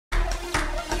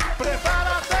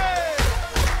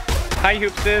Hi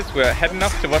Hoopsters, we're heading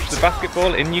off to watch the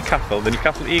basketball in Newcastle. The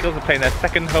Newcastle Eagles are playing their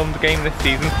second home game this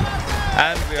season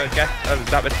and we are guests of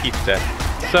Zapatista.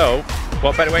 So,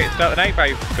 what better way to start the night by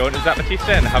going to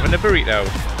Zapatista and having a burrito?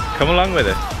 Come along with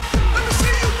us.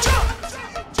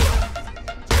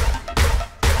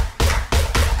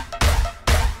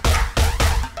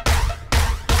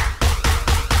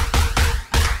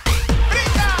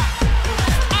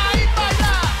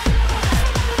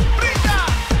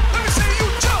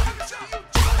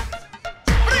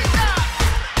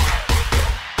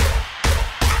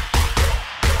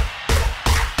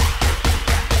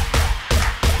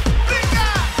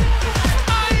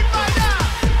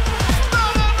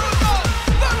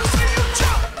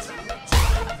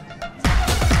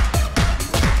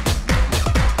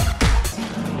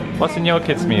 What's in your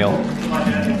kids' meal?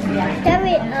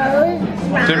 Doritos.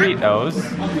 Doritos?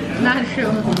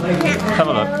 Nachos. Have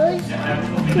a look.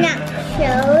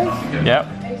 Nachos. Yep.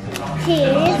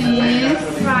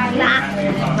 Cheese. Wrap.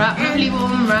 Wrap, lovely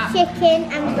warm wrap.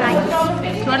 Chicken and rice.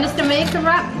 Do you want us to make a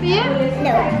wrap for you?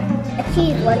 No. A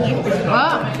cheese one, yes.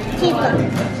 What? Cheese one.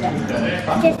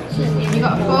 Just cheese. You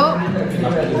got a fork?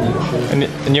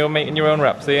 And you're making your own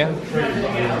wraps, are you?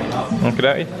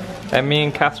 Okay. And me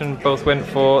and Catherine both went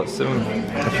for some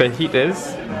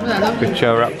fajitas, which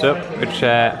are wrapped up, which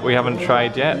we haven't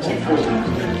tried yet.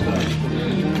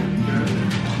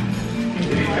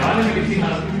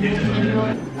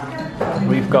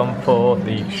 We've gone for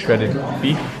the shredded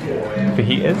beef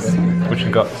fajitas, which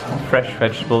have got fresh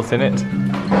vegetables in it,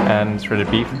 and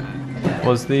shredded beef.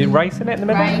 Was the rice in it in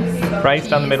the middle? Rice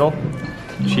down the middle.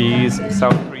 Cheese,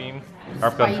 sour cream.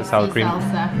 I've gone for sour cream.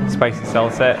 Spicy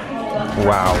salsa.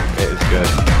 Wow, it is good.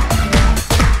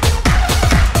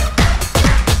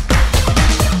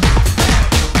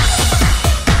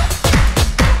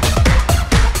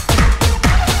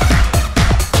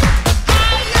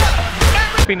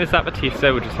 Been to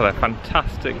Zapatista, we just had a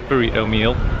fantastic burrito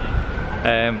meal.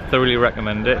 Thoroughly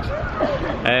recommend it.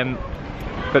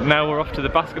 But now we're off to the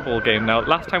basketball game. Now,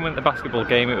 last time we went to the basketball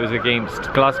game, it was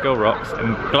against Glasgow Rocks,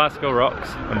 and Glasgow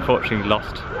Rocks unfortunately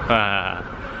lost.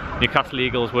 Newcastle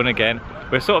Eagles won again.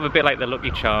 We're sort of a bit like the Lucky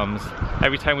Charms.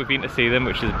 Every time we've been to see them,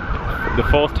 which is the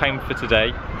 4th time for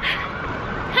today,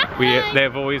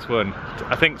 they've always won.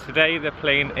 I think today they're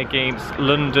playing against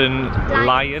London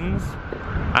Lions,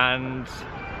 and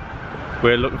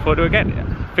we're looking forward to it again.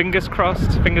 Fingers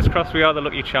crossed we are the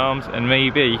Lucky Charms, and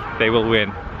maybe they will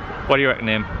win. What do you reckon,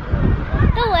 Em?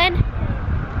 They'll win.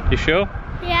 You sure?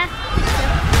 Yeah.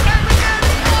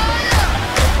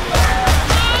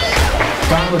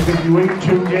 That if you win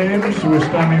 2 games, we're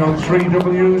standing on 3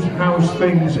 W's. How's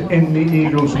things in the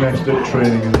Eagles Nest at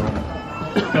training and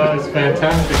that? That was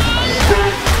fantastic.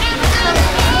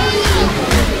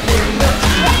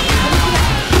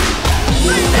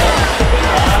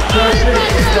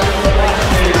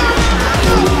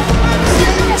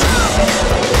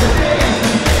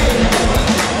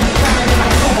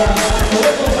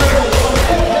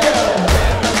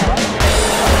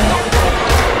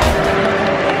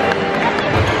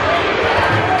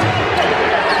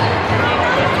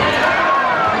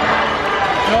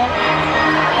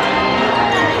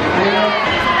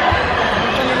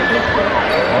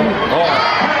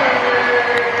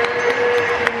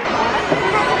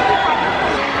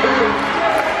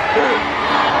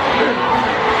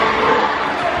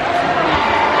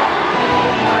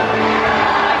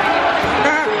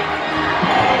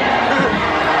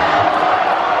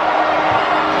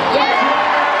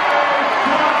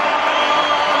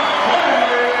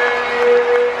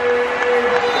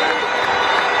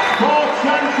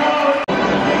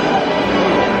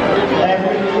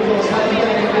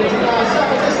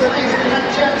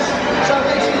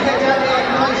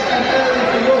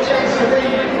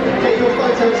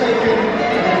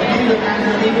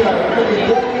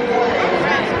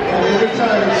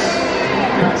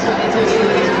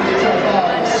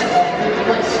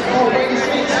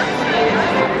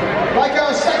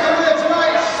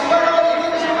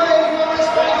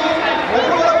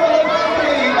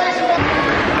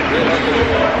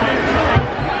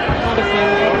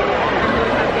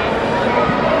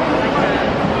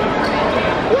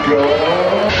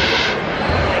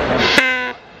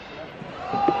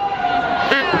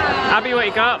 Abby, what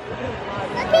you got?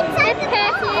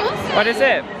 What is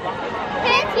it?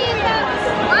 Perfume.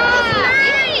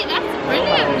 That's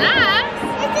brilliant, that.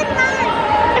 It's a knife.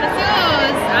 That's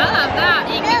yours. I love that.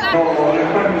 You can get that.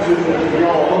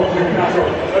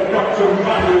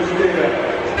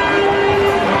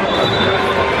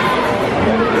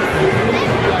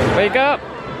 Wake up!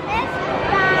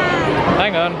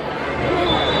 Hang on.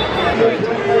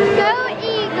 Go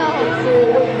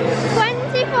Eagles!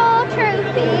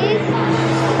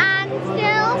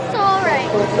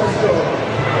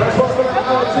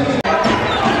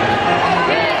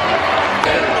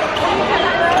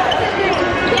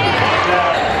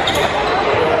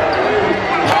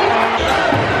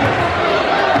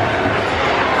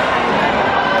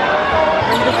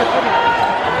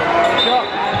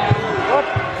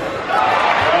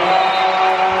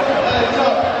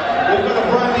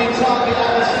 target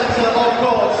at the centre of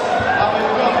court. And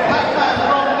we've got Pac-Man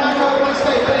from Newcastle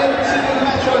State into the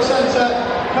Metro Centre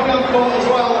coming on court as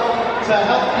well to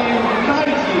help you,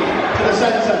 guide you to the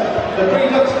centre. The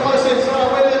pre-looks closest to our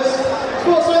winners.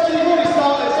 Sports Centre, you've already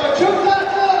started, so chuck that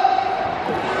up!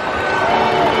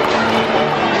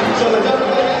 So the double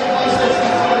gets closest to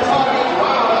the target.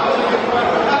 Wow, that was a good throw.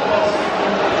 That was.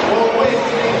 Will win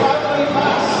the family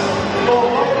pass for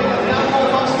bowling at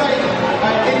Newcastle State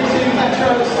and into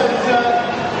Metro Centre.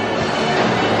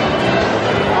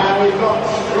 And we've got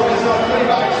Royce on 20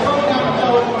 bags from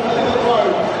Newcastle for a little throw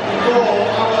for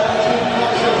our team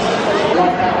closest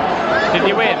right now. Did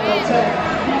you win?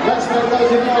 Let's make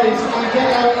those in noise and get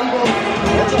our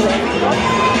Eagles.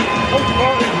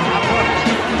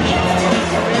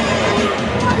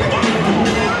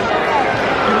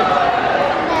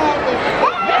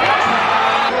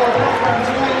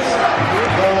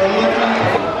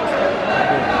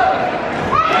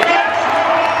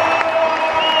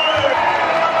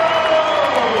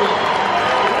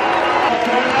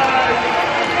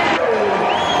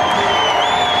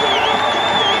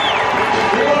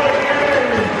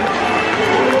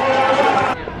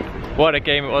 What a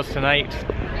game it was tonight.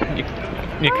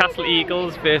 Newcastle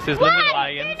Eagles versus London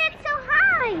Lions. Why is it so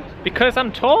high? Because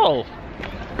I'm tall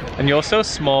and you're so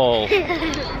small.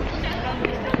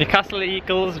 Newcastle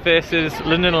Eagles versus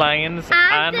London Lions,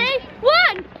 And they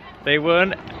won! they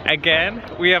won again.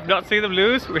 We have not seen them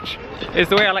lose, which is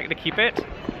the way I like to keep it.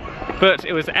 But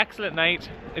it was an excellent night.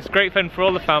 It's great fun for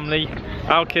all the family.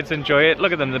 Our kids enjoy it.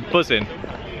 Look at them, they're buzzing.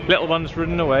 Little one's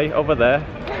running away over there.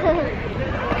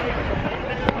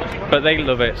 But they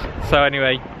love it. So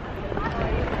anyway,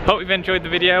 hope you've enjoyed the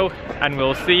video and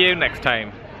we'll see you next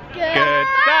time.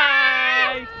 Goodbye!